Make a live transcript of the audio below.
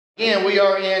Again, we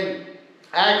are in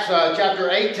Acts chapter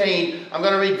 18. I'm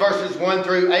going to read verses 1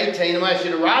 through 18. I'm going to ask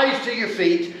you to rise to your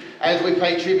feet as we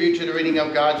pay tribute to the reading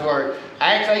of God's Word.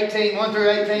 Acts 18, 1 through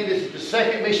 18. This is the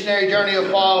second missionary journey of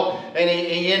Paul, and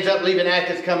he ends up leaving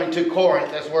Athens, coming to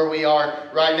Corinth. That's where we are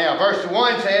right now. Verse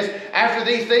 1 says, "After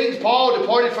these things, Paul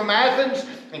departed from Athens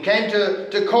and came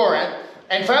to Corinth,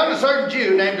 and found a certain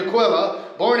Jew named Aquila,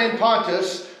 born in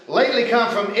Pontus, lately come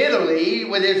from Italy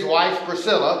with his wife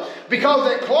Priscilla, because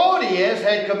that Claudius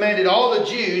had commanded all the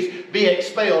Jews be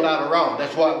expelled out of Rome."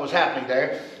 That's what was happening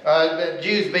there. The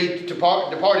Jews be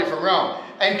departed from Rome,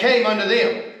 and came unto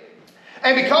them.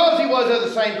 And because he was of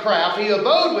the same craft, he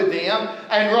abode with them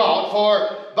and wrought, for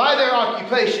by their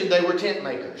occupation they were tent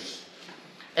makers.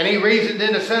 And he reasoned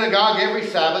in the synagogue every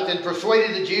Sabbath, and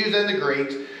persuaded the Jews and the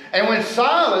Greeks. And when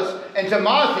Silas and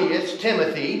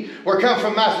Timothy were come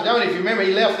from Macedonia, if you remember,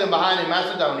 he left them behind in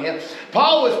Macedonia,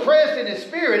 Paul was pressed in his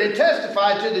spirit and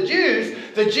testified to the Jews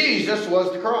that Jesus was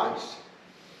the Christ.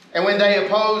 And when they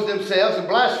opposed themselves and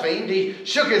blasphemed, he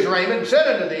shook his raiment and said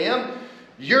unto them,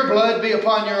 "Your blood be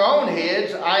upon your own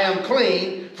heads. I am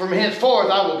clean. From henceforth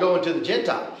I will go into the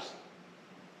Gentiles."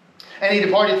 And he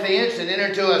departed thence and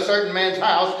entered into a certain man's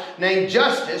house named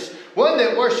Justus, one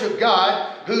that worshipped God,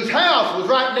 whose house was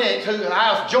right next, whose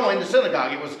house joined the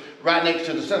synagogue. It was right next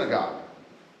to the synagogue.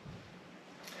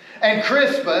 And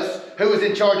Crispus, who was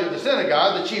in charge of the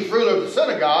synagogue, the chief ruler of the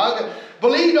synagogue,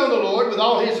 believed on the Lord with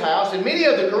all his house, and many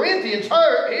of the Corinthians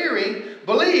hearing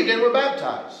believed and were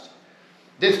baptized.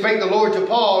 Then spake the Lord to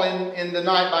Paul in the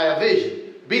night by a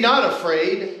vision, "Be not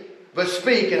afraid, but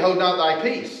speak and hold not thy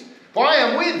peace. For I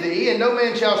am with thee, and no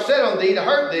man shall set on thee to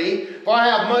hurt thee, for I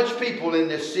have much people in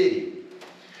this city."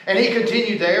 And he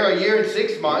continued there 1 year and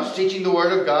 6 months, teaching the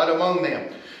word of God among them.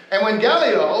 And when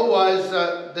Gallio was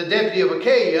the deputy of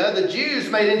Achaia, the Jews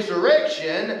made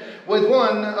insurrection with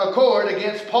one accord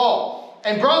against Paul,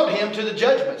 and brought him to the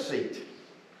judgment seat,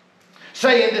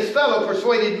 saying, "This fellow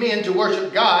persuaded men to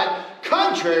worship God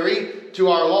contrary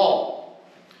to our law."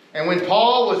 And when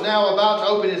Paul was now about to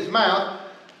open his mouth,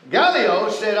 Gallio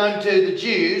said unto the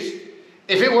Jews,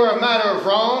 "If it were a matter of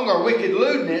wrong or wicked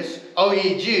lewdness, O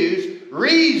ye Jews,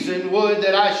 reason would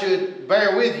that I should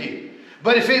bear with you.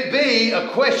 But if it be a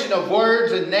question of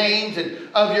words and names and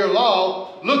of your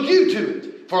law, look you to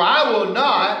it. For I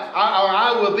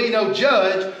will be no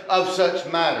judge of such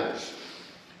matters."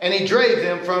 And he drave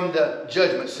them from the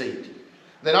judgment seat.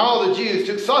 Then all the Jews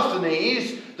took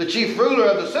Sosthenes, the chief ruler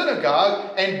of the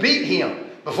synagogue, and beat him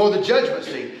before the judgment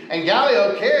seat. And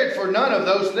Gallio cared for none of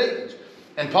those things.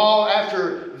 And Paul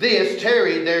after this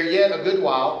tarried there yet a good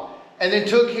while, and then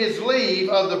took his leave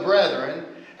of the brethren,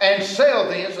 and sailed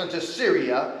thence unto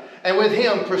Syria, and with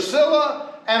him Priscilla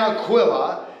and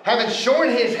Aquila, having shorn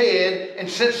his head in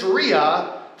Caesarea,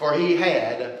 for he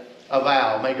had a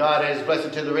vow. May God add his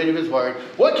blessing to the reading of his word.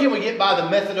 What can we get by the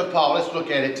method of Paul? Let's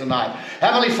look at it tonight.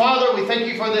 Heavenly Father, we thank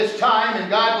you for this time. And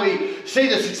God, we see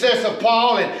the success of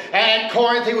Paul. And at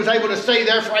Corinth, he was able to stay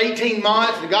there for 18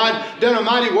 months. And God done a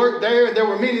mighty work there. And there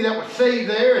were many that were saved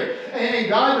there. And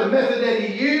God, the method that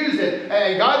he used,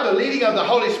 and God, the leading of the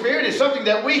Holy Spirit is something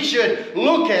that we should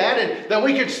look at and that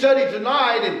we can study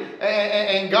tonight.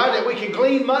 And God, that we can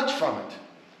glean much from it.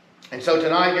 And so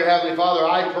tonight, dear Heavenly Father,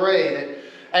 I pray that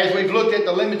as we've looked at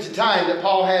the limited time that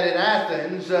Paul had in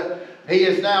Athens, he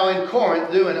is now in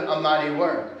Corinth doing a mighty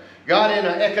work. God, in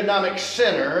an economic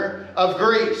center of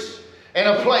Greece, in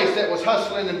a place that was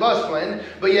hustling and bustling,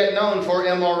 but yet known for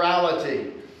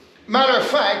immorality. Matter of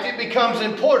fact, it becomes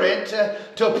important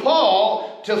to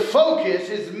Paul to focus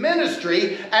his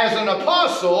ministry as an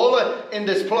apostle in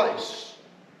this place.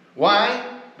 Why?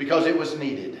 Because it was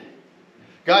needed.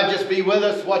 God, just be with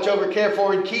us, watch over, care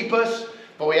for, and keep us.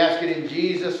 For we ask it in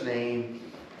Jesus' name.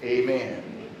 Amen.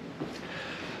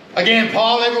 Again,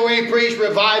 Paul, everywhere he preached,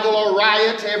 revival or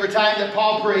riot every time that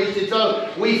Paul preached. And so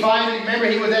we find, remember,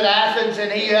 he was at Athens,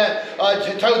 and he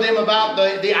told them about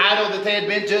the idol that they had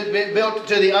been built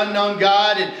to the unknown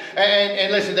God.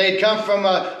 And listen, they had come from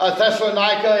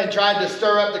Thessalonica and tried to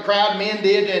stir up the crowd. Men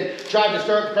did, and tried to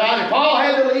stir up the crowd. And Paul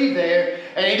had to leave there.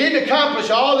 And he didn't accomplish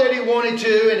all that he wanted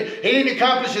to, and he didn't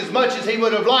accomplish as much as he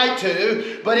would have liked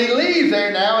to, but he leaves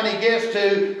there now and he gets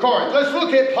to Corinth. Let's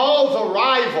look at Paul's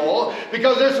arrival,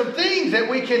 because there's some things that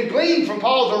we can glean from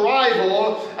Paul's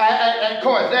arrival at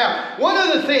Corinth. Now, one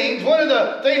of the things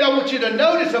I want you to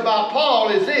notice about Paul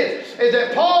is this, is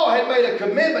that Paul had made a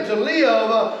commitment to live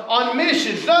on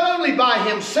missions, not only by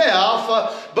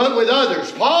himself, but with others.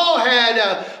 Paul had,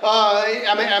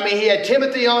 he had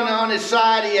Timothy on his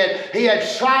side. He had had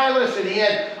Silas and he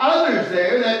had others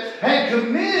there that had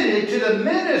committed to the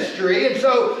ministry. And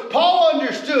so Paul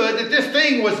understood that this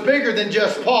thing was bigger than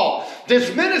just Paul.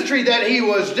 This ministry that he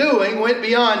was doing went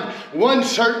beyond one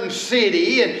certain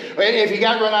city, and if he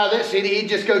got run out of that city, he'd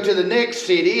just go to the next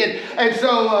city. And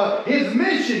so his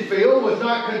mission field was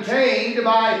not contained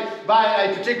by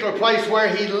a particular place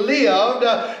where he lived.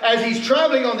 As he's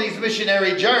traveling on these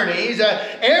missionary journeys,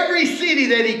 every city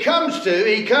that he comes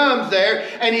there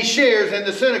and he shares in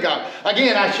the synagogue.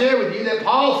 Again, I share with you that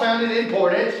Paul found it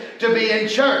important to be in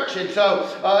church. And so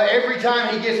every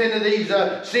time he gets into these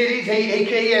cities,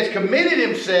 he has committed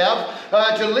himself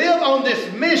to live on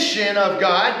this mission of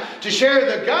God, to share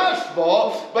the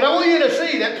gospel. But I want you to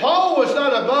see that Paul was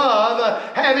not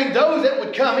above having those that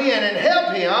would come in and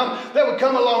help him, that would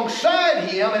come alongside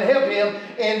him and help him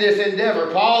in this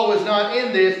endeavor. Paul was not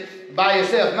in this by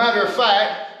himself. Matter of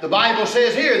fact, the Bible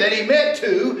says here that he met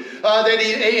two, that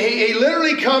he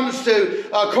literally comes to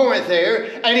Corinth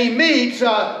there, and he meets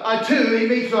two. He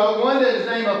meets one that is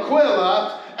named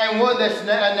Aquila and one that's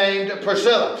named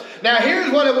Priscilla. Now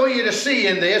here's what I want you to see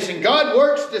in this, and God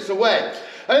works this away.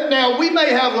 Now, we may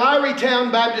have Lowerytown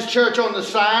Baptist Church on the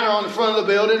sign or on the front of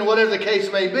the building, or whatever the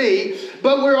case may be,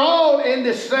 but we're all in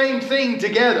the same thing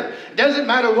together. It doesn't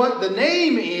matter what the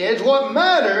name is. What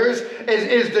matters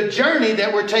is the journey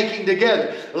that we're taking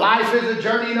together. Life is a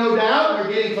journey, no doubt.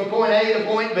 We're getting from point A to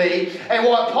point B. And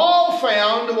what Paul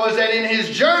found was that in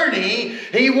his journey,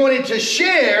 he wanted to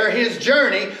share his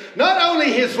journey, not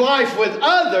only his life with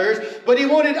others, but he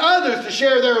wanted others to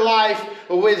share their life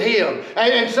with him.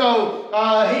 And so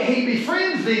he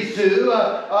befriends these two,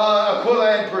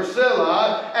 Aquila and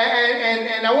Priscilla,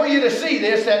 and I want you to see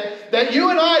this, that you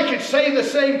and I could say the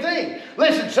same thing.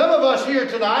 Listen, some of us here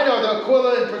tonight are the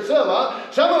Aquila and Priscilla.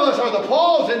 Some of us are the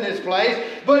Pauls in this place.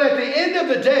 But at the end of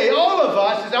the day, all of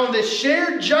us is on this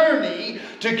shared journey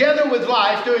together with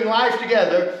life, doing life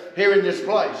together here in this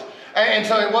place. And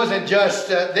so it wasn't just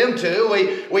them two.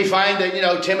 We find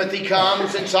that, Timothy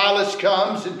comes and Silas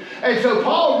comes. And so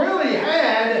Paul really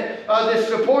had this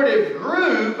supportive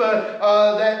group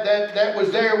that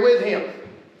was there with him.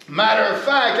 Matter of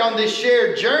fact, on this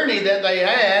shared journey that they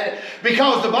had,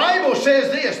 because the Bible says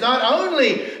this, not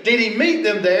only did he meet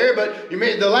them there, but you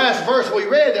remember the last verse we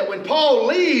read, that when Paul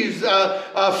leaves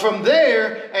from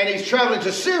there and he's traveling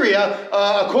to Syria,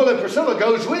 Aquila and Priscilla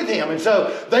goes with him. And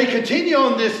so they continue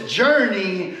on this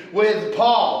journey with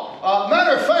Paul.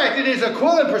 Matter of fact, it is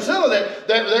Aquila and Priscilla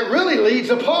that really leads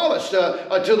Apollos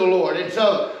to the Lord. And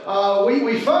so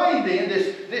we find in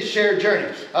this shared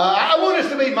journey. I want us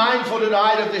to be mindful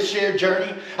tonight of this shared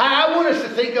journey. I want us to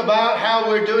think about how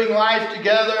we're doing life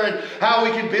together and how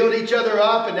we can build each other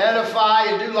up and edify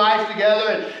and do life together.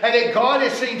 And that God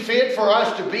has seen fit for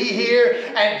us to be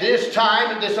here at this time,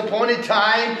 at this appointed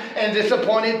time and this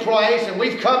appointed place. And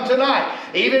we've come tonight.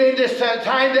 Even in this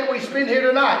time that we spend here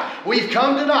tonight, we've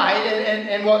come tonight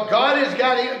and what God has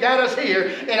got us here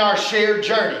in our shared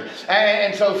journey.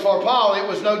 And so for Paul, it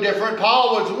was no different.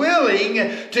 Paul was willing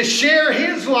to share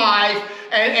his life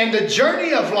and the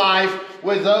journey of life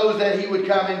with those that he would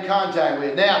come in contact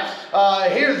with. Now,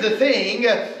 here's the thing.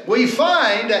 We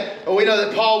know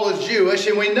that Paul was Jewish,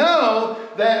 and we know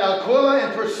that Aquila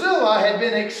and Priscilla had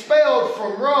been expelled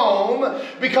from Rome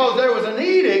because there was an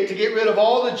edict to get rid of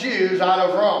all the Jews out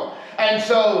of Rome. And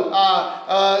so,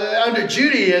 under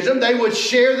Judaism, they would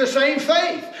share the same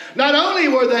faith. Not only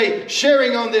were they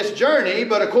sharing on this journey,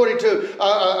 but according to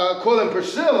Aquila and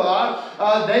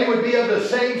Priscilla, they would be of the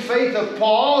same faith of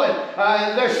Paul.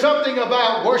 And there's something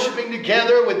about worshiping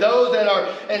together with those that are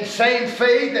in same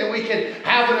faith that we can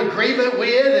have an agreement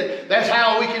with. And that's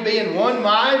how we can be in one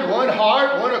mind, one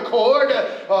heart, one accord.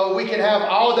 We can have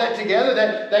all that together,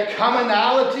 that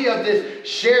commonality of this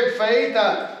shared faith.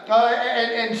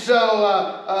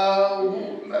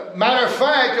 Matter of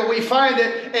fact, we find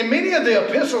that in many of the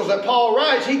epistles that Paul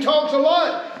writes, he talks a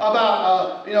lot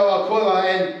about Aquila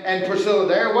and Priscilla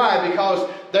there. Why? Because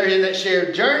they're in that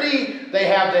shared journey. They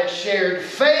have that shared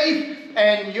faith.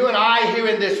 And you and I here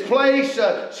in this place,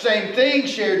 same thing,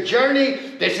 shared journey.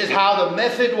 This is how the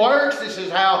method works. This is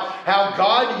how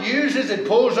God uses and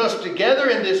pulls us together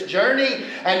in this journey.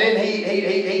 And then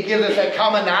He gives us that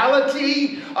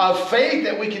commonality of faith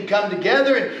that we can come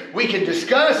together and we can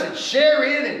discuss and share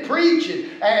in and preach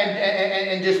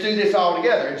and just do this all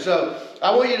together. And so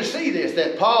I want you to see this,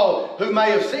 that Paul, who may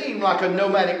have seemed like a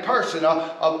nomadic person,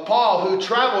 a Paul who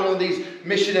traveled on these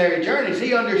missionary journeys,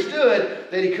 he understood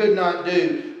that he could not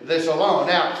do this alone.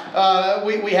 Now,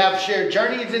 we have shared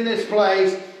journeys in this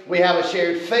place. We have a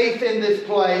shared faith in this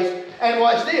place. And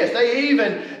watch this. They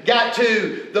even got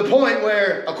to the point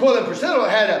where Aquila and Priscilla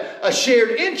had a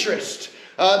shared interest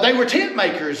They were tent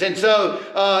makers. And so,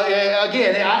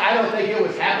 again, I don't think it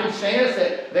was happenstance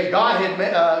that God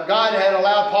had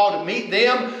allowed Paul to meet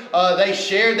them. They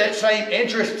shared that same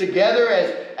interest together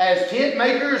as tent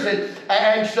makers.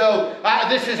 And so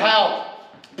this is how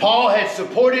Paul had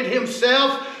supported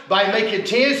himself, by making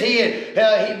tents.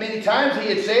 Many times he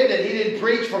had said that he didn't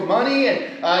preach for money and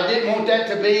didn't want that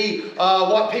to be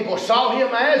what people saw him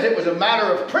as. It was a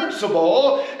matter of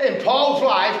principle in Paul's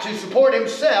life to support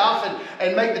himself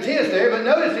and make the tents there. But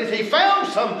notice this, he found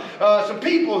some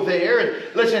people there.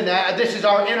 And listen, this is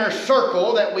our inner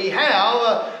circle that we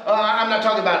have. I'm not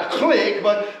talking about a clique,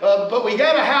 but we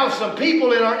got to have some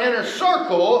people in our inner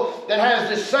circle that has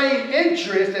the same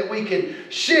interest that we can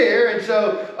share. And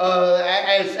so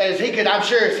as he could, I'm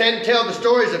sure, tell the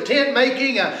stories of tent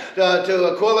making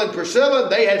to Aquila and Priscilla.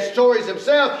 They had stories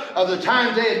themselves of the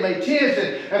times they had made tents,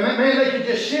 and man, they could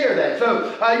just share that.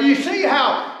 So you see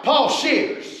how Paul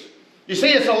shares. You see,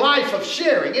 it's a life of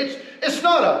sharing. It's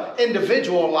not an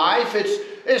individual life.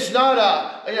 It's not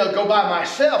a go by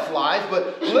myself life,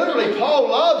 but literally Paul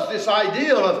loves this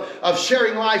ideal of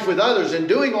sharing life with others and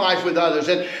doing life with others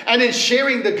and in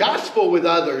sharing the gospel with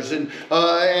others and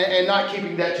not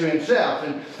keeping that to himself.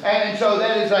 And so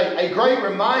that is a great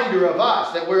reminder of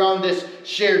us that we're on this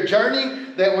shared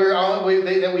journey, that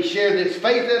that we share this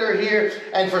faith that are here,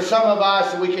 and for some of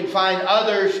us we can find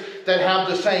others that have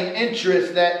the same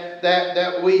interest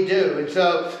that we do. And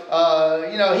so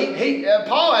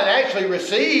Paul had actually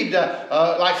received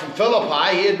like from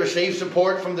Philippi, he had received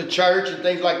support from the church and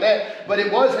things like that. But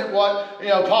it wasn't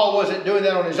Paul wasn't doing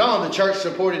that on his own. The church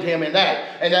supported him in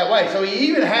that way. So he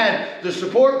even had the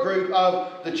support group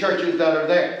of the churches that are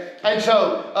there. And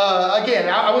so, again,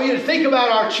 I want you to think about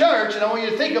our church, and I want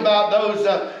you to think about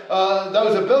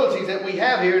those abilities that we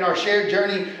have here in our shared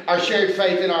journey, our shared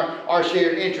faith, and our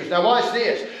shared interest. Now, watch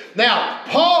this. Now,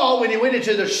 Paul, when he went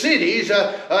into the cities,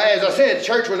 as I said,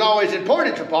 church was always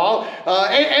important to Paul.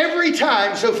 Every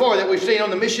time so far that we've seen on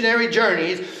the missionary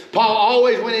journeys, Paul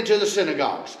always went into the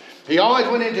synagogues. He always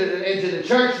went into the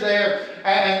church there,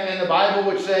 and the Bible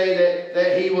would say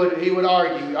that he would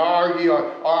argue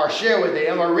or share with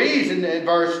them or reason in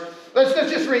verse. Let's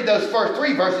just read those first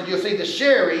three verses. You'll see the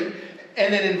sharing,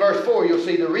 and then in verse 4 you'll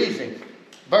see the reasoning.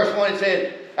 Verse 1 it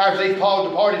said, after these, Paul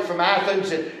departed from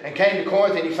Athens and came to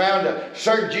Corinth, and he found a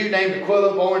certain Jew named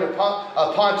Aquila, born of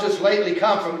Pontus, lately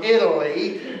come from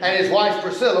Italy, and his wife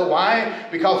Priscilla. Why?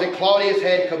 Because that Claudius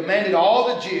had commanded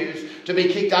all the Jews to be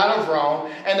kicked out of Rome,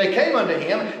 and they came unto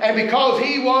him, and because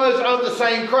he was of the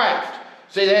same craft.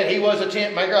 See that? He was a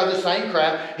tent maker of the same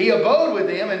craft. He abode with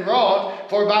them and wrought,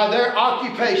 for by their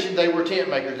occupation they were tent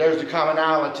makers. There's the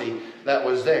commonality that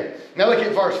was there. Now look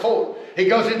at verse 4. He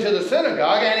goes into the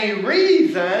synagogue and he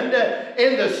reasoned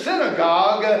in the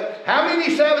synagogue. How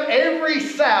many Sabbaths? Every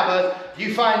Sabbath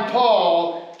you find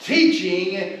Paul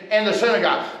teaching in the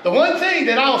synagogue. The one thing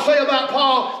that I'll say about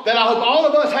Paul that I hope all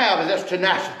of us have is that's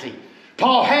tenacity.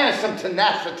 Paul has some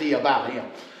tenacity about him.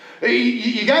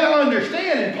 You got to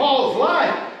understand, in Paul's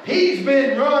life, he's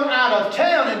been run out of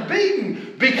town and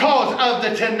beaten because of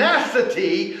the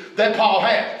tenacity that Paul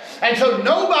has. And so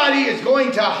nobody is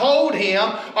going to hold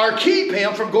him or keep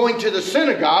him from going to the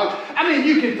synagogue. I mean,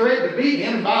 you can threaten to beat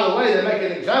him. And by the way, they make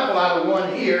an example out of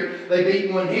one here. They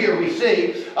beat one here, we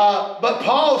see. But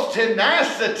Paul's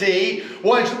tenacity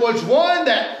was one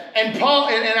that, and Paul,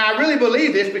 and I really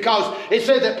believe this because it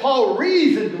said that Paul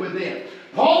reasoned with them.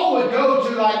 Paul would go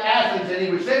to like Athens and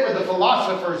he would sit with the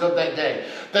philosophers of that day,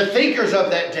 the thinkers of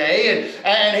that day,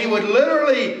 and he would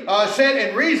literally sit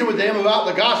and reason with them about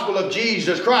the gospel of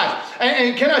Jesus Christ.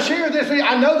 And can I share this with you?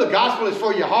 I know the gospel is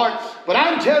for your heart, but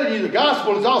I'm telling you the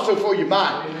gospel is also for your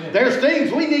mind. Amen. There's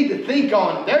things we need to think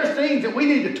on. There's things that we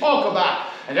need to talk about.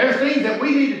 And there's things that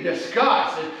we need to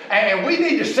discuss. And we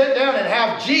need to sit down and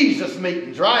have Jesus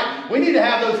meetings, right? We need to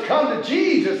have those come to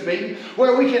Jesus meetings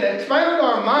where we can expound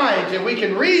our minds and we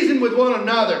can reason with one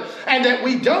another. And that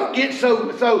we don't get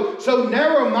so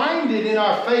narrow-minded in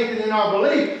our faith and in our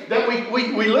belief that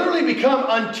we literally become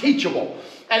unteachable.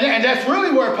 And that's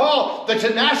really where Paul, the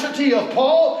tenacity of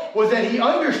Paul was that he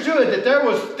understood that there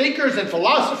was thinkers and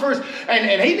philosophers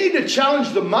and he needed to challenge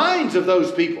the minds of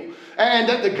those people. And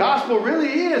that the gospel really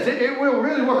is. It will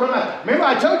really work on that. Remember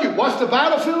I told you, what's the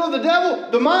battlefield of the devil?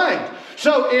 The mind.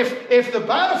 So if the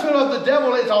battlefield of the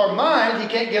devil is our mind, he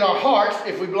can't get our hearts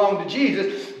if we belong to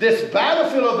Jesus. This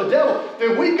battlefield of the devil,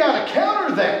 then we've got to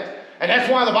counter that. And that's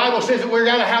why the Bible says that we've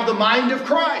got to have the mind of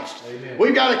Christ. Amen.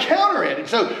 We've got to counter it. And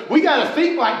so we got to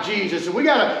think like Jesus. And we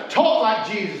got to talk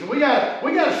like Jesus. And we got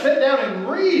to sit down and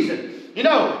reason. You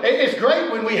know, it's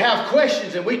great when we have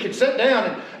questions and we can sit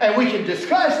down and we can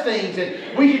discuss things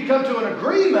and we can come to an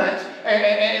agreement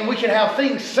and we can have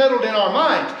things settled in our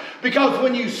minds. Because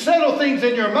when you settle things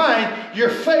in your mind, your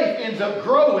faith ends up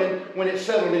growing when it's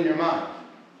settled in your mind.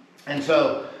 And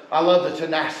so I love the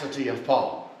tenacity of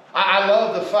Paul. I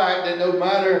love the fact that no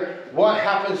matter what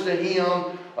happens to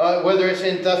him, whether it's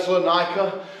in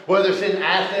Thessalonica, whether it's in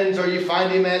Athens, or you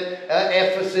find him at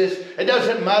Ephesus, it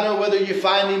doesn't matter whether you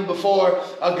find him before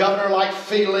a governor like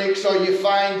Felix, or you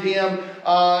find him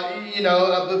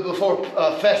before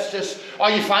Festus, or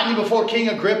you find him before King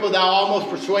Agrippa. Thou almost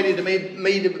persuaded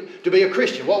me to be a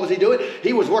Christian. What was he doing?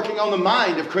 He was working on the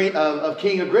mind of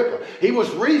King Agrippa. He was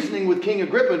reasoning with King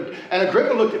Agrippa, and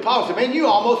Agrippa looked at Paul and said, man, you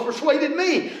almost persuaded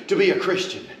me to be a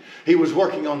Christian. He was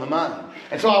working on the mind.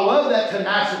 And so I love that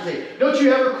tenacity. Don't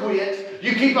you ever quit.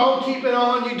 You keep on keeping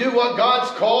on. You do what God's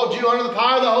called you under the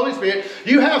power of the Holy Spirit.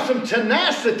 You have some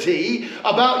tenacity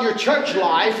about your church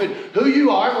life and who you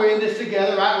are. We're in this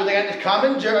together, right? We got this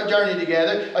common journey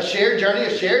together, a shared journey,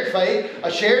 a shared faith,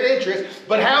 a shared interest,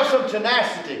 but have some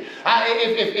tenacity.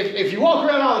 If you walk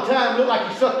around all the time, look like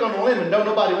you sucked on a lemon, don't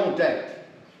nobody want that.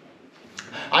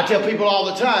 I tell people all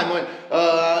the time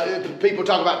when people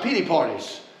talk about pity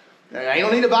parties. You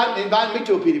don't need to invite me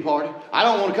to a pity party. I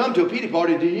don't want to come to a pity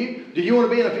party, do you? Do you want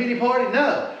to be in a pity party?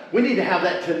 No. We need to have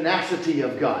that tenacity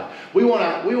of God. We want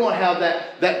to have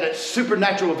that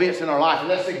supernatural events in our life. And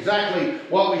that's exactly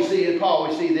what we see in Paul.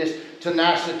 We see this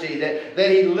tenacity that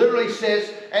he literally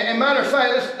says, and matter of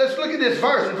fact, let's look at this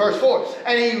verse in verse 4.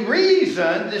 And he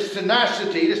reasoned this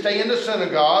tenacity to stay in the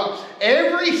synagogue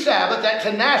every Sabbath, that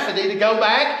tenacity to go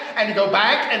back and to go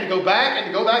back and to go back and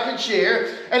to go back and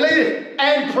share.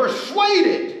 And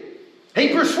persuaded. He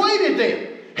persuaded them.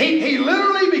 He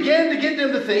literally began to get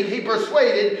them to think. He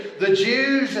persuaded the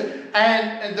Jews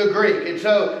and the Greek. And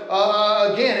so,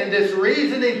 again, in this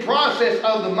reasoning process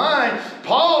of the mind,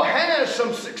 Paul has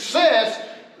some success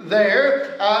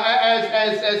there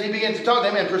as he begins to talk to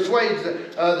them and persuades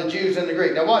the Jews and the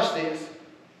Greek. Now watch this.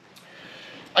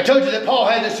 I told you that Paul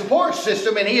had this support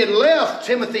system, and he had left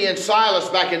Timothy and Silas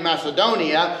back in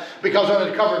Macedonia because under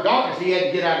the cover of darkness he had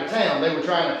to get out of town. They were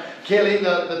trying to kill him.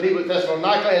 The people at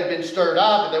Thessalonica had been stirred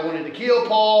up and they wanted to kill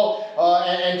Paul.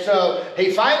 And so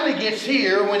he finally gets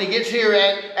here. When he gets here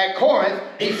at Corinth,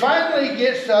 he finally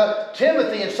gets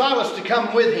Timothy and Silas to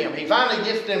come with him. He finally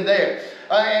gets them there.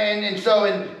 And so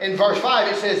in verse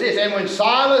 5 it says this, and when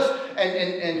Silas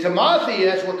and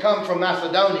Timotheus were come from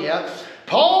Macedonia,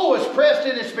 Paul was pressed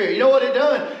in his spirit. You know what it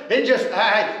done? They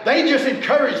just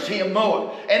encouraged him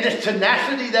more. And this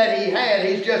tenacity that he had,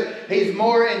 he's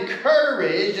more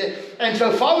encouraged. And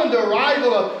so following the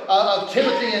arrival of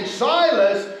Timothy and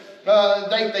Silas,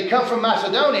 they come from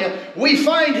Macedonia. We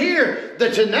find here the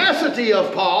tenacity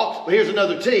of Paul. Well, here's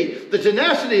another T. The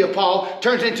tenacity of Paul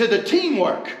turns into the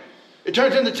teamwork. It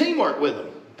turns into teamwork with them.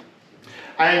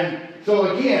 And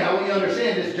so again, I want you to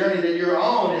understand this journey that you're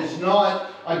on is not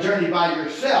a journey by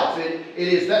yourself.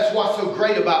 That's what's so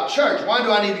great about church. Why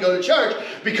do I need to go to church?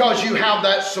 Because you have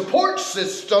that support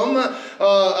system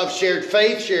of shared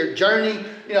faith, shared journey,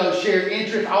 shared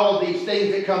interest, all of these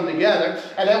things that come together,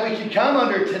 and that we can come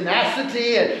under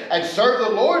tenacity and serve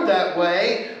the Lord that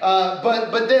way.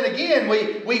 But then again,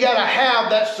 we got to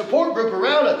have that support group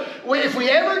around us. If we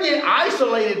ever get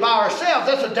isolated by ourselves,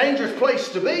 that's a dangerous place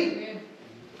to be.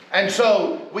 And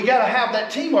so we got to have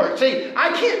that teamwork. See,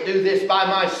 I can't do this by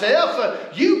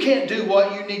myself. You can't do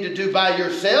what you need to do by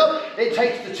yourself. It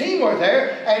takes the teamwork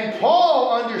there. And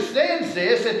Paul understands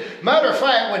this. And matter of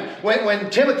fact, when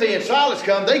Timothy and Silas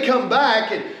come, they come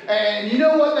back and you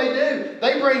know what they do?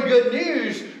 They bring good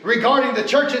news regarding the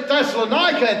church at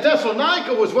Thessalonica. And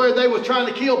Thessalonica was where they were trying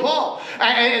to kill Paul.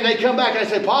 And they come back and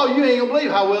they say, Paul, you ain't going to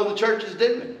believe how well the church is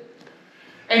doing.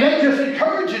 And that just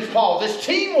encourages Paul, this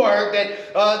teamwork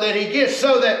that he gets,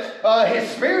 so that his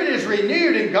spirit is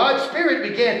renewed and God's spirit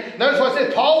began. Notice what I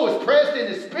said, Paul was pressed in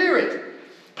his spirit.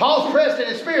 Paul's pressed in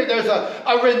his spirit. There's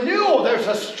a renewal. There's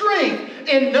a strength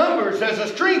in numbers. There's a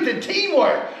strength in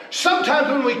teamwork. Sometimes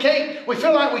when we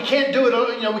feel like we can't do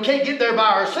it, we can't get there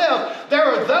by ourselves. There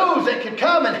are those that can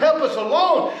come and help us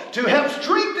along to help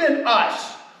strengthen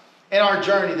us in our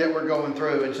journey that we're going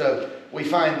through. And so we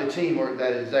find the teamwork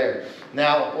that is there.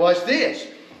 Now, watch this.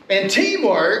 In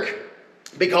teamwork,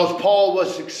 because Paul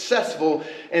was successful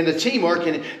in the teamwork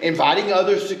and inviting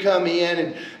others to come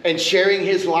in and sharing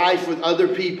his life with other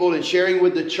people and sharing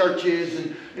with the churches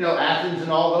and Athens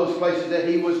and all those places that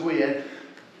he was with,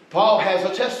 Paul has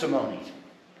a testimony.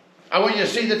 I want you to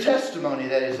see the testimony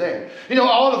that is there.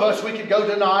 All of us, we could go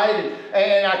tonight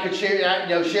and I could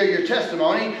share your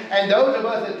testimony. And those of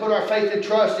us that put our faith and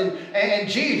trust in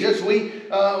Jesus, we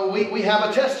we have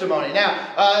a testimony.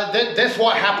 Now, that's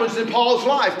what happens in Paul's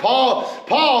life. Paul,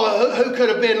 who could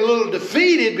have been a little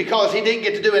defeated because he didn't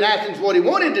get to do in Athens what he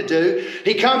wanted to do,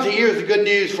 he comes, he hears the good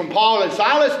news from Paul and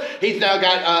Silas. He's now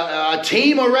got a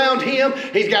team around him.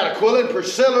 He's got Aquila and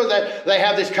Priscilla that they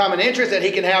have this common interest that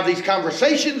he can have these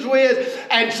conversations with.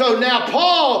 And so now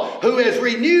Paul, who is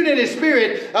renewed in his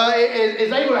spirit,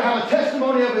 is able to have a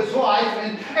testimony of his life.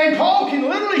 And Paul can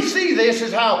literally see this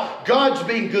as how God's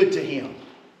being good to him.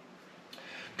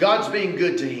 God's being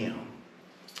good to him.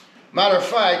 Matter of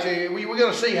fact, we're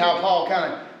going to see how Paul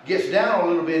kind of gets down a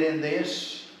little bit in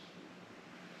this.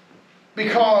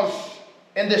 Because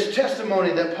in this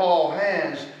testimony that Paul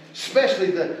has,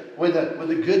 especially with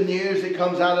the good news that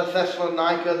comes out of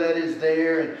Thessalonica that is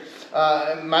there.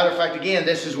 And matter of fact, again,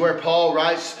 this is where Paul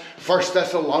writes 1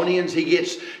 Thessalonians. He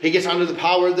gets under the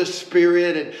power of the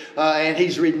Spirit, and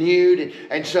he's renewed.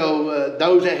 And so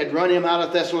those that had run him out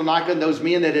of Thessalonica, and those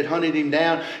men that had hunted him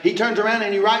down, he turns around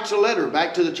and he writes a letter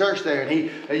back to the church there. And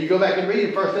you go back and read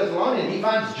in 1 Thessalonians, he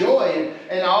finds joy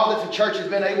in all that the church has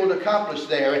been able to accomplish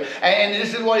there. And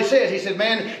this is what he says. He said,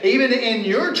 man, even in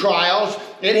your trials,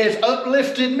 it has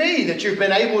uplifted me that you've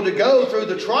been able to go through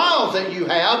the trials that you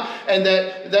have, and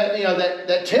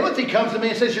that Timothy comes to me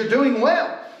and says you're doing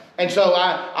well. And so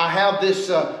I have this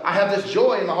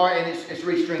joy in my heart, and it's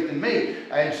re-strengthened me.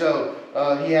 And so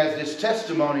he has this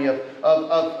testimony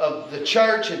of the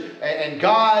church and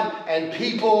God and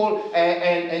people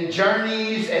and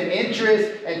journeys and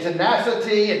interest and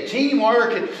tenacity and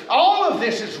teamwork, and all of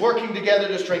this is working together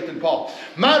to strengthen Paul.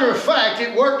 Matter of fact,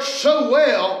 it works so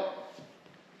well.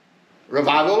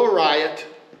 Revival or riot.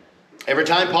 Every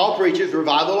time Paul preaches,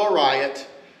 revival or riot.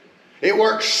 It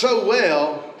works so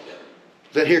well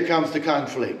that here comes the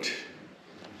conflict.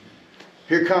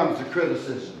 Here comes the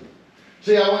criticism.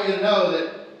 See, I want you to know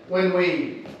that when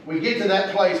we get to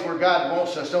that place where God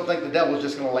wants us, don't think the devil's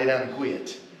just going to lay down and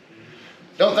quit.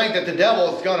 Don't think that the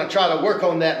devil is going to try to work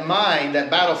on that mind, that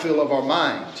battlefield of our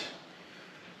mind.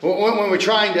 When we're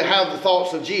trying to have the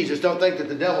thoughts of Jesus, don't think that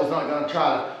the devil's not going to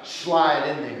try to slide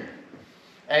in there.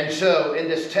 And so, in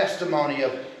this testimony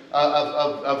of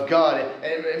God,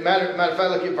 and matter of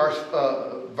fact, look at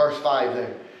verse 5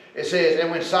 there. It says, and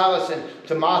when Silas and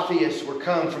Timotheus were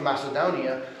come from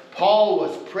Macedonia, Paul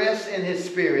was pressed in his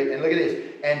spirit, and look at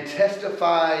this, and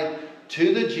testified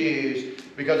to the Jews,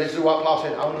 because this is what Paul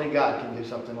said, only God can do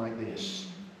something like this.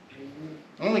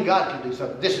 Only God can do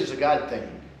something. This is a God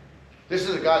thing. This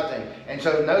is a God thing. And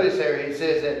so notice there, it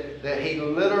says that he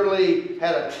literally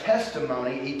had a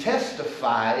testimony. He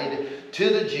testified to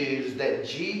the Jews that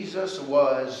Jesus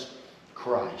was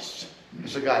Christ.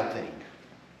 It's a God thing.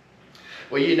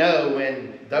 Well, you know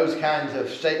when those kinds of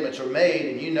statements are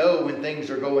made, and you know when things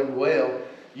are going well,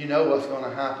 you know what's going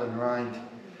to happen, right?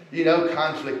 You know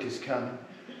conflict is coming.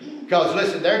 Because,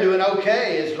 listen, they're doing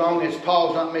okay as long as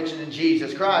Paul's not mentioning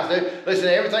Jesus Christ. Listen,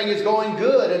 everything is going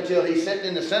good until he's sitting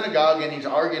in the synagogue and he's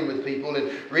arguing with people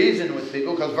and reasoning with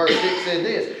people. Because verse 6 said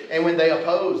this, and when they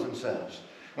opposed themselves.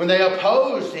 When they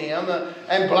opposed him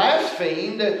and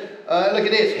blasphemed, look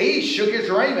at this, he shook his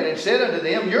raiment and said unto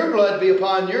them, your blood be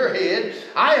upon your head.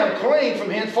 I am clean from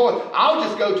henceforth. I'll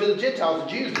just go to the Gentiles. The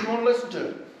Jews didn't want to listen to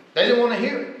it. They didn't want to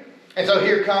hear it. And so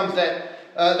here comes that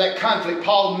conflict.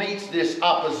 Paul meets this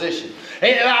opposition.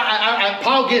 And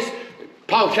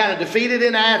Paul kind of defeated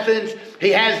in Athens. He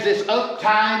has this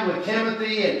uptime with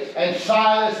Timothy and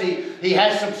Silas. He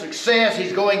has some success.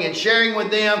 He's going and sharing with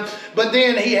them. But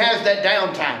then he has that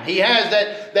downtime. He has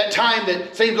that time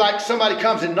that seems like somebody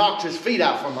comes and knocks his feet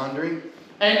out from under him.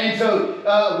 And so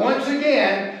once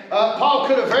again, Paul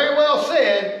could have very well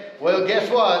said, well, guess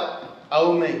what?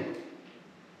 Oh me.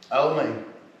 Oh me.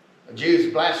 The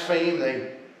Jews blaspheme.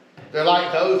 They're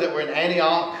like those that were in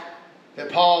Antioch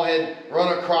that Paul had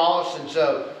run across. And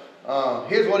so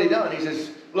here's what he done. He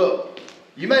says, look,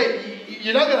 you're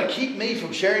not going to keep me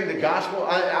from sharing the gospel.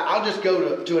 I'll just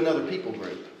go to another people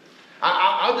group.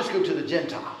 I'll just go to the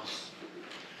Gentiles.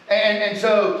 And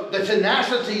so the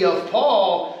tenacity of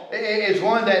Paul is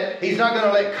one that he's not going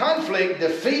to let conflict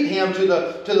defeat him to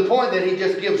the point that he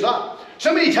just gives up.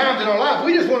 So many times in our life,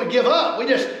 we just want to give up. We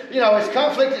just, it's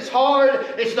conflict, it's hard,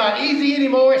 it's not easy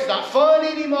anymore, it's not fun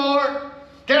anymore.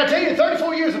 Can I tell you, in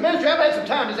 34 years of ministry, I've had some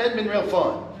times that hasn't been real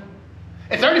fun.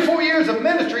 In 34 years of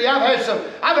ministry, I've had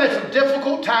some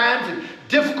difficult times and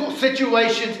difficult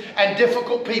situations and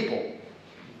difficult people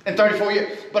in 34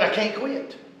 years. But I can't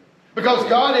quit. Because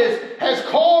God has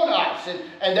called us,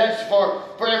 and that's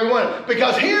for everyone.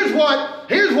 Because here's what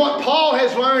Paul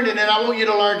has learned, and then I want you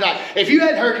to learn tonight. If you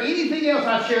hadn't heard anything else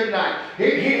I've shared tonight,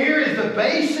 here is the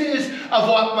basis of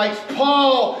what makes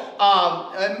Paul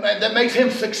that makes him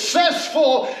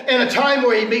successful in a time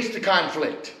where he meets the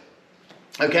conflict.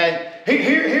 Okay?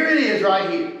 Here it is right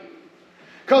here.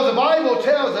 Because the Bible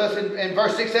tells us in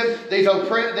verse 6, 7, they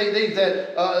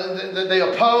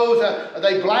oppose,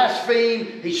 they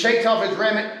blaspheme. He shakes off his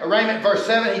raiment. Verse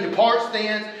 7, he departs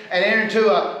thence and enters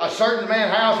into a certain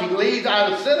man's house. He leaves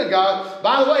out of the synagogue.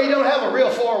 By the way, he don't have a real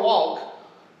far walk.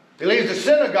 He leaves the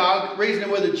synagogue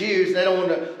reasoning with the Jews. And they don't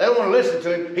want to listen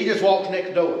to him. He just walks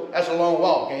next door. That's a long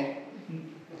walk, ain't it?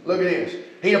 Look at this.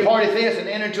 He departed thence and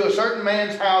entered into a certain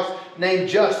man's house named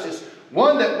Justice,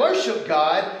 one that worshipped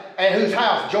God, and whose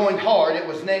house joined hard. It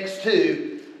was next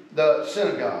to the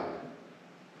synagogue.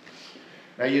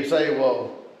 Now you'd say,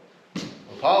 well,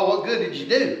 Paul, what good did you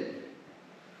do?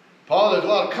 Paul, there's a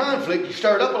lot of conflict. You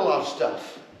stirred up a lot of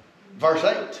stuff. Verse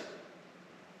 8.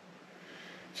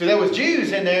 So there was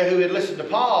Jews in there who had listened to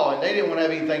Paul, and they didn't want to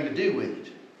have anything to do with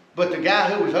it. But the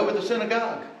guy who was over the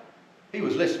synagogue, he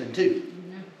was listening too.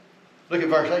 Look at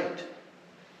verse 8.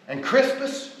 And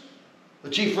Crispus, the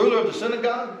chief ruler of the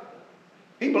synagogue,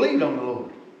 he believed on the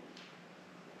Lord.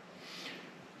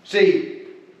 See,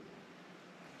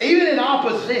 even in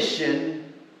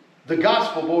opposition, the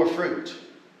gospel bore fruit.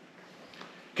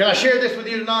 Can I share this with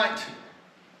you tonight?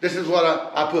 This is what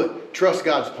I put. Trust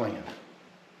God's plan.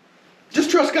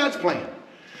 Just trust God's plan.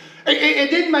 It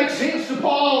didn't make sense to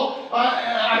Paul.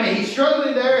 I mean, he's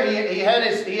struggling there. He had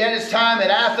his time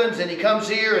at Athens, and he comes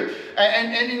here,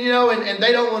 and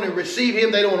they don't want to receive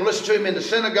him. They don't want to listen to him in the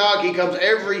synagogue. He comes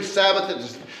every Sabbath.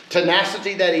 It's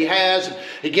tenacity that he has.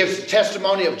 He gives the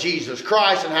testimony of Jesus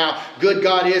Christ and how good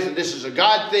God is, and this is a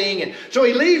God thing. And so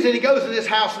he leaves and he goes to this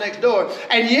house next door.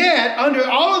 And yet, under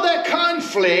all of that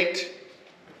conflict,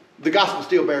 the gospel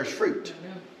still bears fruit.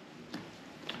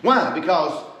 Why?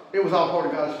 Because it was all part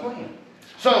of God's plan.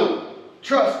 So,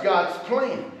 trust God's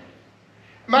plan.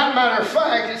 Matter of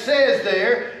fact, it says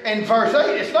there in verse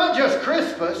 8, it's not just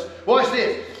Crispus. Watch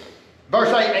this. Verse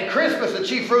 8, and Crispus, the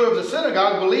chief ruler of the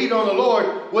synagogue, believed on the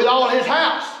Lord with all his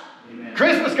house. Amen.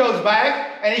 Crispus goes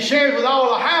back and he shares with all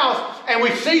the house, and we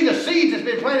see the seeds that's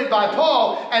been planted by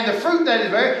Paul and the fruit that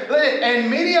is there. And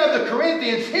many of the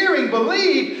Corinthians hearing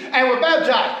believed and were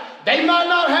baptized. They might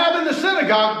not have in the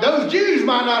synagogue, those Jews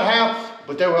might not have,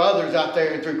 but there were others out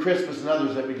there, and through Crispus and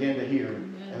others, that began to hear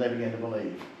and they began to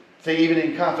believe. See, even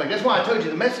in conflict. That's why I told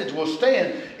you the message will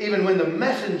stand even when the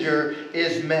messenger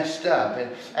is messed up.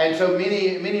 And so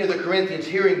many of the Corinthians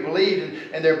hearing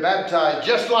believed, and they're baptized.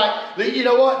 Just like, you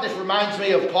know what? This reminds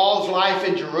me of Paul's life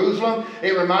in Jerusalem.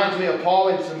 It reminds me of Paul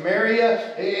in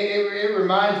Samaria. It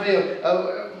reminds me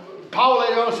of Paul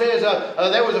later on says,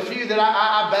 there was a few that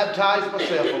I baptized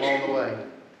myself along the way.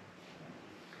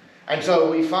 And so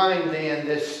we find then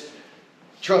this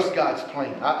trust God's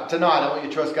plan. Tonight I want you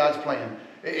to trust God's plan.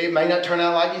 It may not turn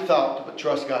out like you thought, but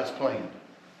trust God's plan.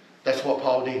 That's what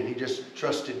Paul did. He just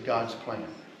trusted God's plan.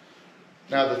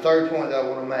 Now the third point that I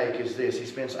want to make is this. He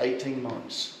spends 18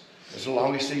 months. It's the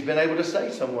longest he's been able to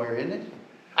stay somewhere, isn't it?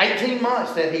 18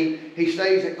 months that he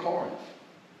stays at Corinth.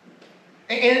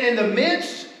 And in the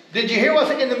midst, did you hear what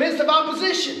I said? In the midst of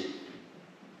opposition.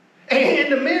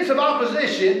 In the midst of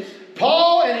opposition,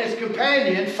 Paul and his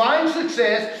companion find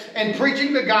success in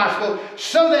preaching the gospel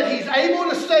so that he's able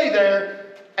to stay there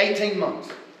 18 months.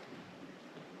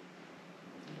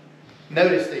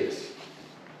 Notice this.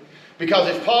 Because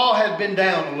if Paul had been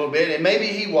down a little bit, and maybe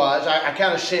he was, I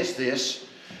kind of sense this,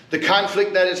 the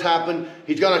conflict that has happened,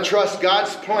 he's going to trust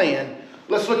God's plan.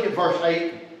 Let's look at verse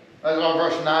 8, or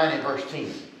verse 9 and verse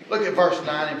 10. Look at verse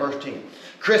 9 and verse 10.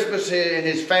 Crispus and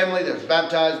his family, there's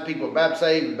baptized, people are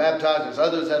baptized, there's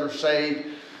others that are saved.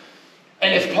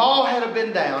 And if Paul had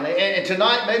been down, and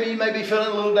tonight maybe you may be feeling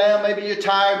a little down, maybe you're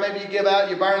tired, maybe you give out,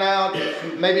 you burn out,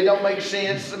 maybe it don't make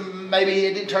sense, maybe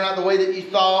it didn't turn out the way that you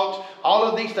thought. All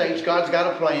of these things, God's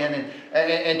got a plan,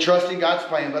 and trusting God's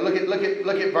plan. But look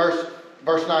at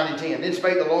verse 9 and 10. Then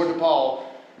spake the Lord to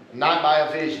Paul, not by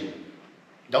a vision.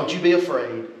 Don't you be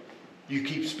afraid. You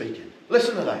keep speaking.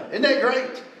 Listen to that. Isn't that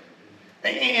great?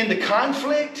 And the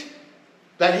conflict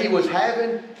that he was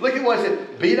having, look at what it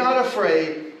said. Be not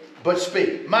afraid, but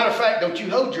speak. Matter of fact, don't you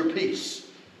hold your peace.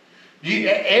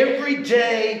 Every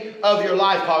day of your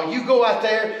life, Paul, you go out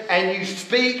there and you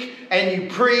speak and you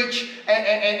preach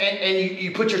and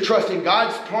you put your trust in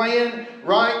God's plan,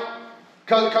 right?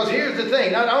 Because here's the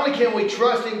thing. Not only can we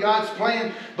trust in God's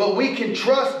plan, but we can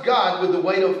trust God with the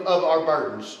weight of our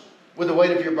burdens. With the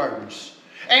weight of your burdens.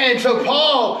 And so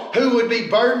Paul, who would be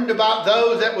burdened about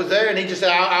those that was there, and he just said,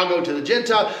 I'll go to the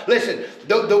Gentile. Listen,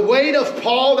 the weight of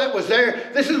Paul that was there,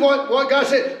 this is what God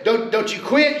said. Don't you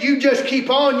quit. You just keep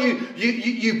on.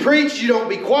 You preach. You don't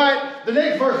be quiet. The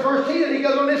next verse 10, he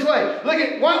goes on this way. Look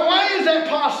at, why is that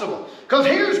possible? Because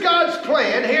here's God's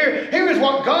plan. Here is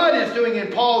what God is doing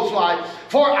in Paul's life.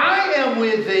 For I am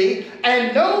with thee,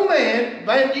 and no man,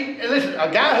 listen,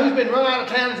 a guy who's been run out of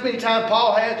town as many times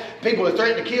Paul had, people have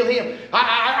threatened to kill him.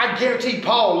 I guarantee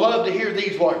Paul loved to hear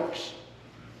these words.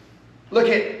 Look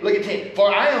at 10. For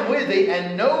I am with thee,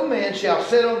 and no man shall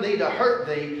set on thee to hurt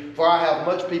thee, for I have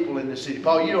much people in this city.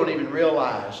 Paul, you don't even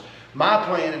realize my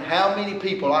plan and how many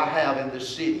people I have in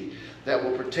this city that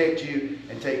will protect you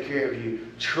and take care of you.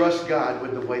 Trust God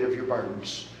with the weight of your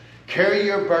burdens. Carry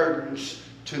your burdens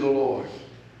to the Lord.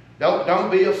 Don't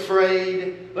be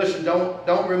afraid. Listen,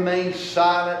 don't remain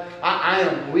silent. I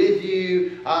am with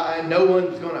you. No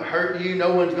one's going to hurt you.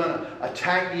 No one's going to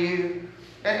attack you.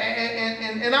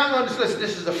 And I understand, listen,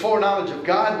 this is the foreknowledge of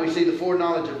God. We see the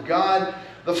foreknowledge of God.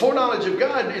 The foreknowledge of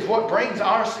God is what brings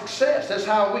our success. That's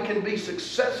how we can be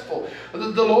successful. The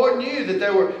Lord knew that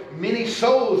there were many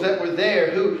souls that were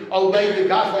there who obeyed the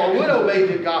gospel or would obey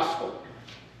the gospel.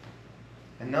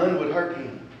 And none would hurt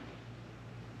him.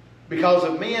 Because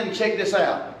of men, check this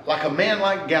out, like a man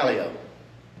like Gallio.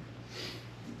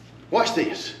 Watch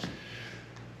this.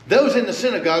 Those in the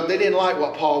synagogue, they didn't like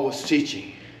what Paul was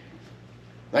teaching.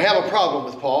 They have a problem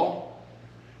with Paul.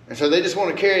 And so they just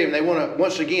want to carry him. They want to,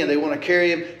 once again, they want to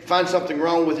carry him, find something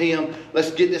wrong with him.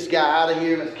 Let's get this guy out of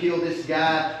here. Let's kill this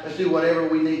guy. Let's do whatever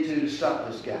we need to stop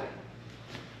this guy.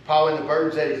 Paul, in the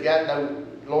burdens that he's got, no,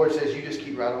 the Lord says, you just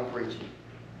keep right on preaching.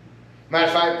 Matter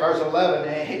of fact, verse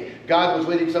 11, God was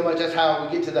with him so much, that's how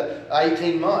we get to the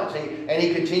 18 months. And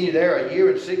he continued there 1 year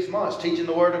and 6 months, teaching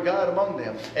the word of God among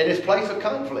them in his place of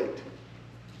conflict.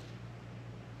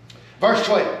 Verse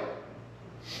 12.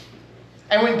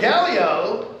 And when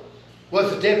Gallio was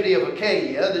the deputy of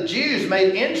Achaia, the Jews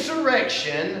made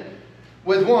insurrection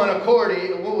with one accord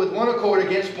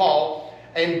against Paul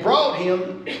and brought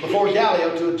him before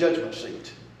Gallio to a judgment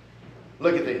seat.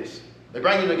 Look at this. They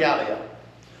bring him to Gallio.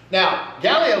 Now,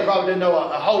 Gallio probably didn't know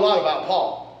a whole lot about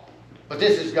Paul, but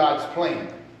this is God's plan.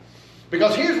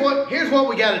 Because here's what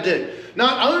we got to do.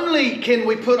 Not only can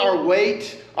we put our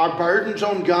weight, our burdens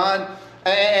on God,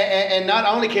 and not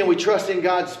only can we trust in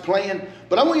God's plan,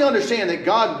 but I want you to understand that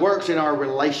God works in our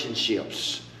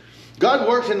relationships. God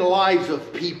works in the lives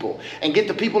of people and get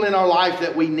the people in our life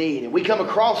that we need. And we come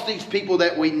across these people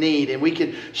that we need and we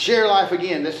can share life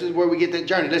again. This is where we get that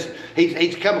journey. Listen,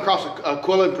 he's come across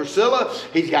Aquila and Priscilla.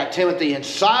 He's got Timothy and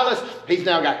Silas. He's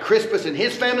now got Crispus and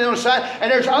his family on the side.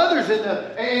 And there's others in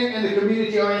the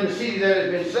community or in the city that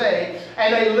have been saved.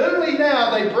 And they literally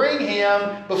now, they bring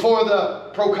him before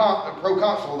the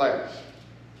proconsul there.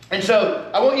 And so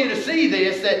I want you to see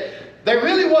this, that there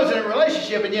really wasn't a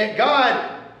relationship, and yet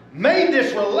God made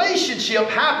this relationship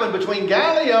happen between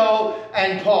Gallio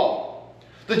and Paul.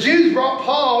 The Jews brought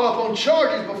Paul up on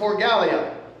charges before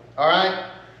Gallio. All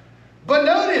right? But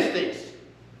notice this.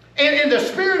 In the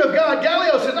Spirit of God,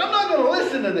 Gallio says, I'm not going to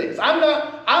listen to this. I'm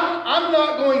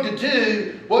not going to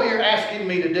do what you're asking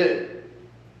me to do.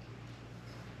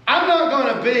 I'm not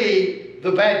going to be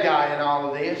the bad guy in all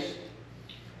of this.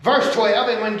 Verse 12,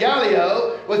 and when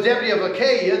Gallio was deputy of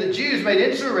Achaia, the Jews made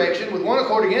insurrection with one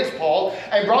accord against Paul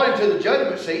and brought him to the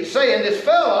judgment seat, saying, this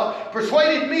fellow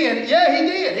persuaded men, yeah, he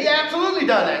did. He absolutely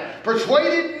done that.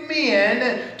 Persuaded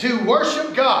men to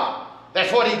worship God.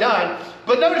 That's what he done.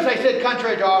 But notice they said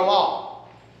contrary to our law.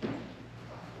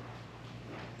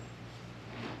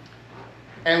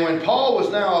 And when Paul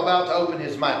was now about to open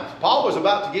his mouth, Paul was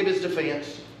about to give his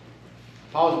defense.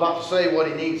 Paul was about to say what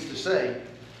he needs to say.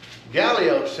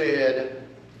 Gallio said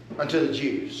unto the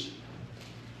Jews,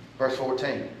 verse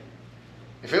 14,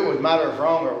 if it was a matter of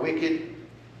wrong or wicked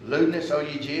lewdness, O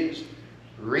ye Jews,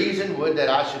 reason would that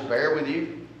I should bear with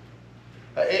you.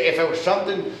 If it was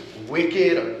something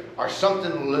wicked or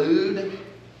something lewd,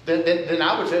 then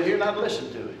I would sit here and I'd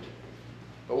listen to it.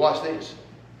 But watch this.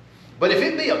 But if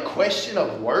it be a question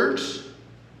of words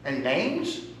and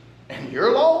names and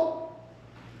your law,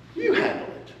 you handle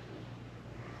it.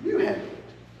 You handle it.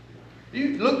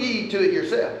 You look ye to it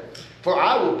yourself, for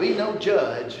I will be no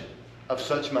judge of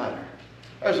such matter.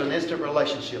 There's an instant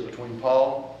relationship between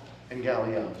Paul and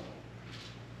Gallio,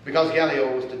 because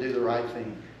Gallio was to do the right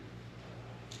thing.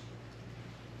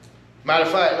 Matter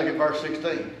of fact, look at verse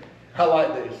 16. I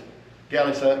like this.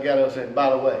 Gallio said,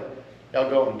 by the way, y'all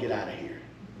go and get out of here.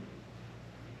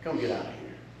 Come get out of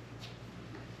here.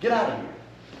 Get out of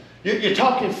here. You're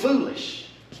talking foolish.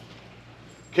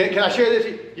 Can I share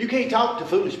this? You can't talk to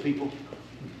foolish people.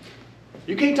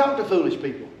 You can't talk to foolish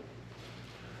people.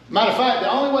 Matter of fact, the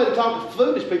only way to talk to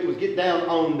foolish people is get down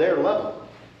on their level.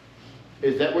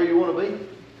 Is that where you want to be?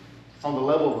 On the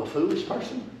level of a foolish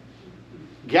person?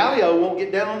 Gallio won't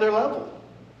get down on their level.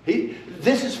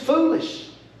 This is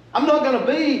foolish. I'm not going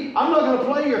to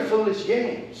play your foolish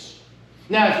games.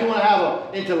 Now, if you want to have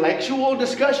an intellectual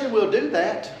discussion, we'll do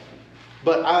that.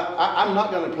 But I'm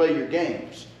not going to play your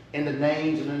games. And the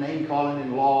names and the name calling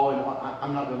and law, and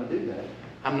I'm not going to do that.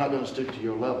 I'm not going to stoop to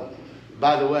your level.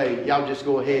 By the way, y'all just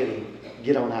go ahead and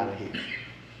get on out of here.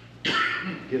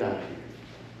 Get out of here.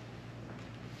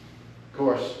 Of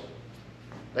course,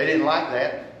 they didn't like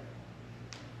that.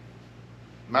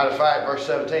 Matter of fact, verse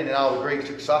 17, and all the Greeks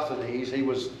took Sosthenes. He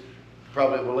was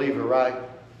probably a believer, right?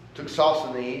 Took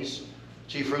Sosthenes,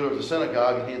 chief ruler of the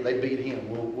synagogue, and they beat him.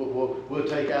 We'll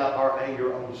take out our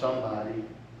anger on somebody.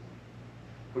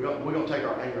 We're going to take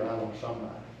our anger out on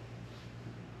somebody.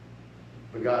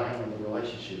 But God handled the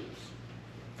relationships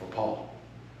for Paul.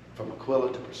 From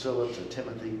Aquila to Priscilla to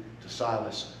Timothy to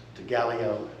Silas to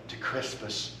Gallio to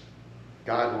Crispus.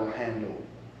 God will handle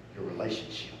your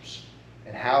relationships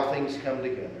and how things come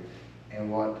together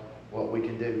and what we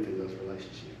can do through those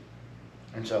relationships.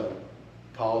 And so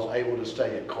Paul's able to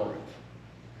stay at Corinth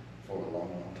for a long,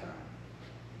 long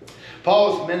time.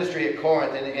 Paul's ministry at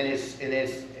Corinth and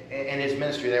in his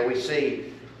ministry there, we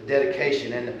see the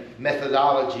dedication and the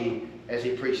methodology as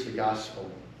he preached the gospel.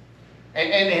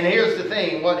 And here's the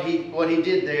thing, what he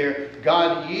did there,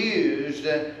 God used,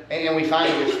 and we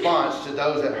find a response to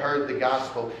those that heard the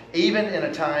gospel, even in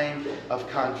a time of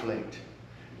conflict.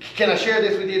 Can I share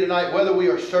this with you tonight? Whether we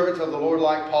are servants of the Lord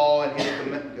like Paul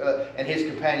and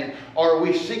his companion, or are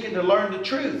we seeking to learn the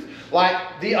truth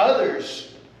like the others?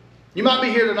 You might be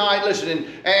here tonight listening,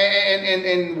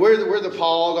 and we're the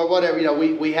Paul or whatever. You know,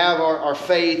 we have our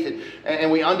faith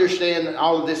and we understand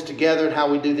all of this together and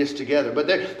how we do this together. But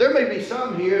there may be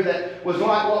some here that was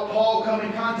like what Paul come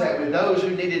in contact with, those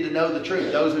who needed to know the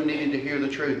truth, those who needed to hear the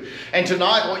truth. And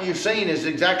tonight what you've seen is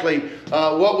exactly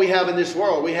what we have in this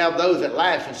world. We have those that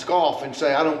laugh and scoff and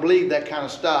say, I don't believe that kind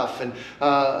of stuff. And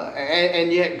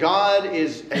yet God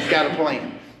has got a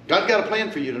plan. God's got a plan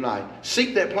for you tonight.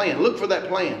 Seek that plan. Look for that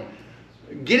plan.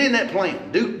 Get in that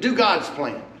plan. Do God's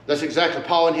plan. That's exactly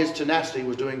Paul in his tenacity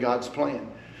was doing God's plan.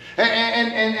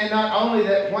 And not only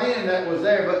that plan that was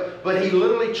there, but he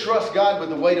literally trusts God with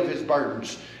the weight of his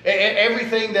burdens.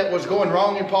 Everything that was going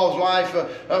wrong in Paul's life,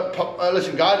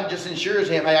 listen, God just assures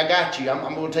him, hey, I got you.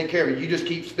 I'm going to take care of you. You just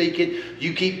keep speaking.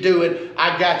 You keep doing.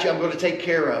 I got you. I'm going to take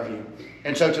care of you.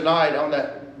 And so tonight on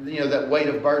that weight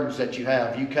of burdens that you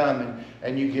have, you come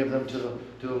and you give them to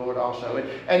the Lord also.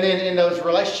 And then in those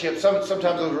relationships, sometimes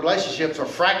those relationships are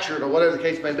fractured or whatever the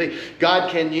case may be.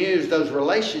 God can use those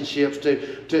relationships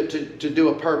to do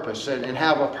a purpose and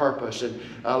have a purpose. And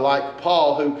like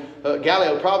Paul, who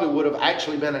Gallio probably would have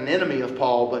actually been an enemy of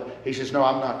Paul, but he says, no,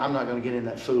 I'm not going to get in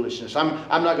that foolishness.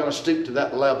 I'm not going to stoop to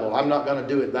that level. I'm not going to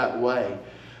do it that way.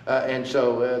 And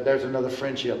so there's another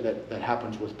friendship that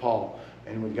happens with Paul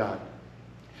and with God.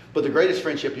 But the greatest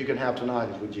friendship you can have tonight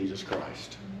is with Jesus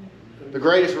Christ. The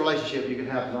greatest relationship you can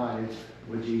have tonight is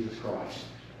with Jesus Christ.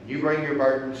 You bring your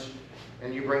burdens,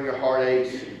 and you bring your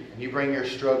heartaches, and you bring your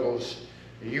struggles,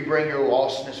 and you bring your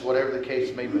lostness, whatever the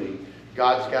case may be.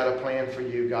 God's got a plan for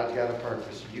you. God's got a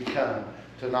purpose. You come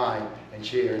tonight and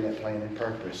share in that plan and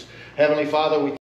purpose. Heavenly Father, we